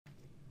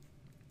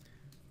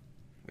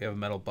we have a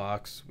metal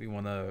box. We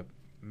want to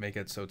make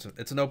it so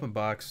it's an open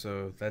box,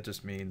 so that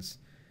just means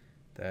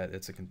that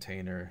it's a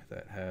container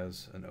that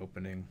has an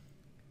opening.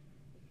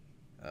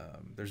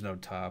 There's no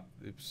top.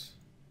 Oops.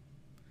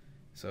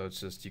 So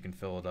it's just you can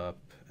fill it up,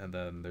 and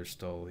then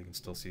you can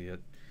still see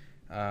it.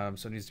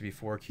 So it needs to be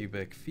 4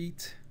 cubic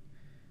feet.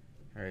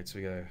 All right, so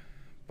we got a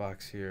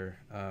box here.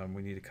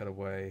 We need to cut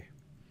away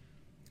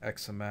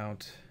X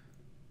amount.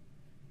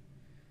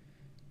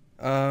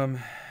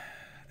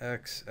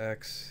 X,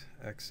 X,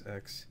 X,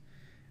 X.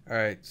 All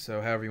right,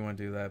 so however you want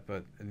to do that,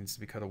 but it needs to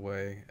be cut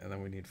away, and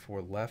then we need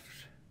 4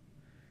 left.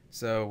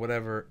 So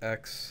whatever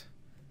X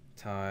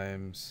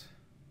times,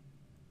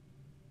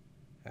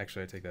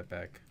 actually I take that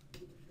back.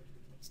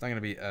 It's not going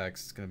to be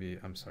X, it's going to be,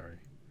 I'm sorry.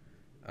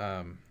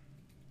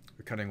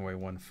 We're cutting away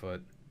 1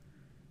 foot.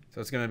 So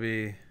it's going to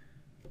be,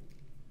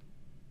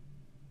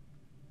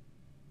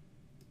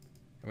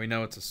 and we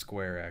know it's a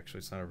square actually,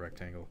 it's not a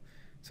rectangle.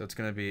 So it's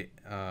going to be,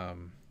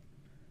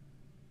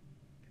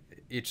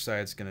 each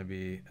side's going to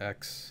be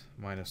X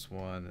minus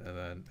 1, and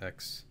then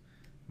X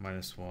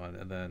minus 1,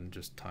 and then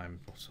just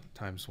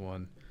times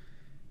 1.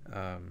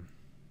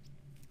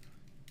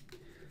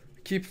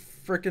 Keep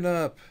frickin'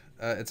 up.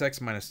 It's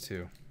X minus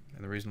 2.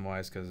 And the reason why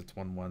is because it's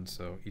 1, 1,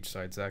 so each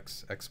side's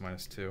X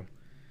minus 2.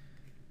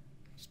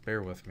 Just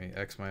bear with me,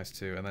 X minus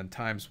 2, and then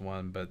times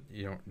 1, but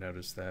you don't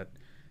notice that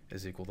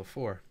is equal to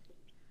 4.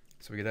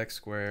 So we get X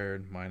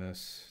squared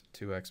minus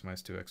 2X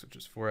minus 2X, which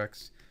is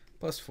 4X,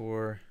 plus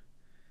 4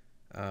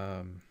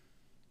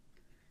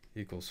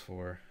 equals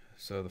 4.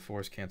 So the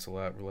 4's cancel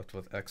out. We're left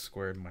with X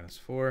squared minus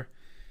 4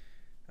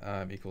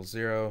 equals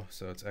 0.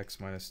 So it's X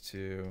minus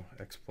 2,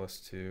 X plus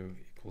 2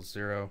 equals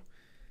 0.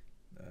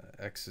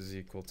 X is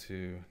equal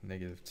to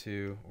negative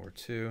 2 or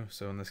 2.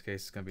 So in this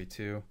case, it's going to be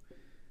 2.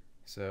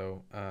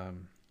 So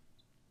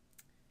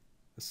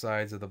the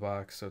sides of the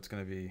box, so it's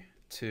going to be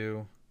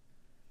 2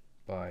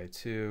 by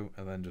 2,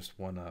 and then just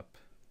 1 up.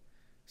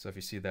 So if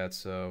you see that,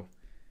 so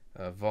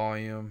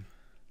volume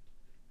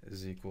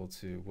is equal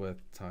to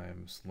width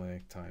times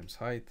length times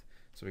height.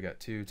 So we got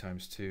 2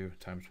 times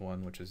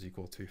 1, which is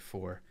equal to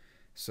 4.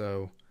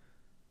 So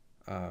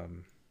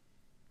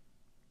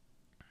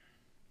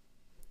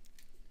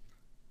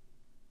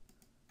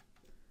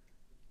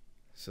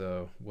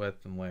so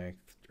width and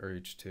length are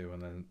each 2,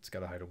 and then it's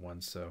got a height of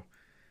 1. So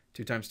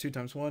 2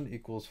 times 1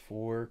 equals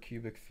 4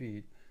 cubic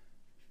feet.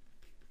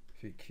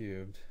 Feet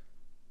cubed.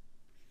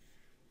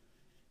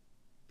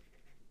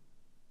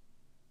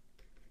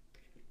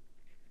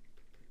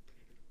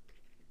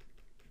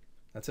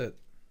 That's it.